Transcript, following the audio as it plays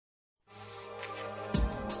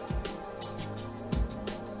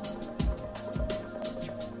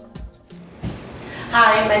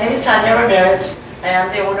Hi, my name is Tanya Ramirez. I am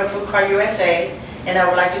the owner of Food Cart USA, and I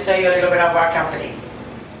would like to tell you a little bit about our company.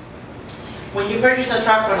 When you purchase a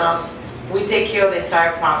truck from us, we take care of the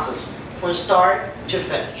entire process, from start to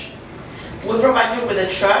finish. We provide you with the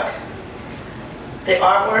truck, the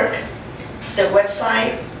artwork, the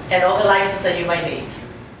website, and all the licenses that you might need.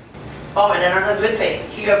 Oh, and another good thing,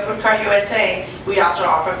 here at Food Cart USA, we also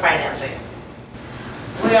offer financing.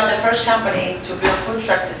 We are the first company to build food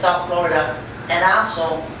truck in South Florida, and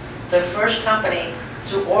also the first company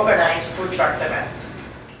to organize food trucks events.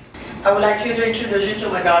 I would like you to introduce you to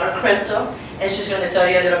my daughter, Crystal, and she's going to tell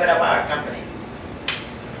you a little bit about our company.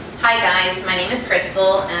 Hi guys, my name is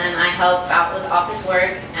Crystal, and I help out with office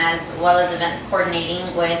work as well as events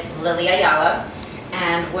coordinating with Lily Ayala.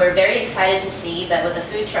 And we're very excited to see that with the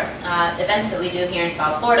food truck events that we do here in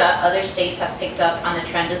South Florida, other states have picked up on the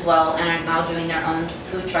trend as well and are now doing their own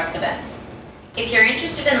food truck events. If you're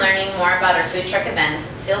interested in learning more about our food truck events,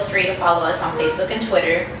 feel free to follow us on Facebook and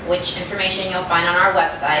Twitter, which information you'll find on our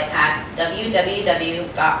website at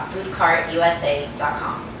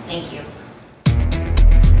www.foodcartusa.com. Thank you.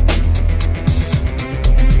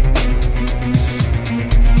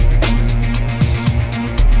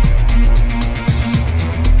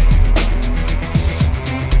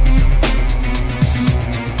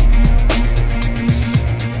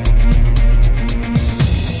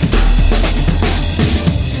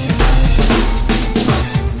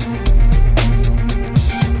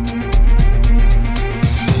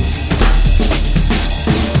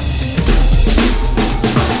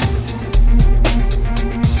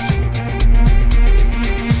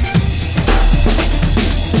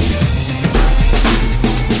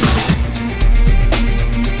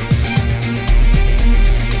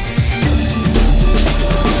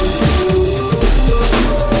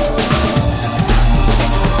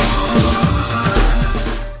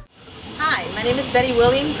 My name is Betty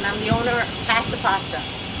Williams, and I'm the owner of Pasta.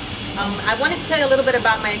 I wanted to tell you a little bit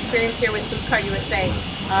about my experience here with Food Cart USA.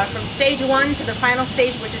 From stage one to the final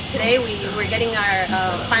stage, which is today, we're getting our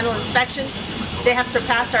final inspection. They have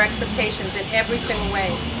surpassed our expectations in every single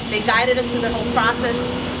way. They guided us through the whole process.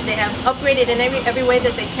 They have upgraded in every way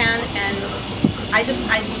that they can, and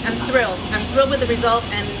I'm thrilled. I'm thrilled with the result,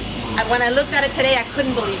 and when I looked at it today, I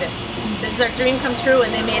couldn't believe it. This is our dream come true,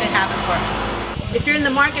 and they made it happen for us. If you're in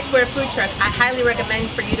the market for a food truck, I highly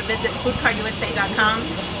recommend for you to visit foodcartusa.com.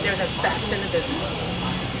 They're the best in the business.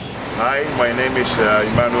 Hi, my name is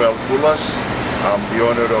Emmanuel Poulas. I'm the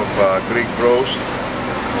owner of Greek Roast.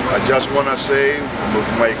 I just want to say, with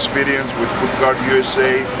my experience with Food Cart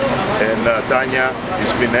USA and Tanya,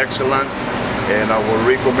 it's been excellent. And I will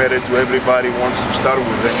recommend it to everybody who wants to start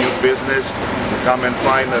with a new business to come and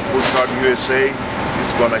find a Food Cart USA.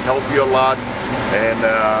 It's going to help you a lot, and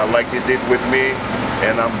like it did with me,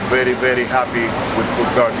 and I'm very, very happy with Food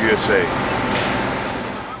Cart USA.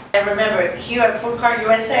 And remember, here at Food Cart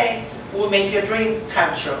USA, we'll make your dream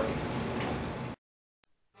come true.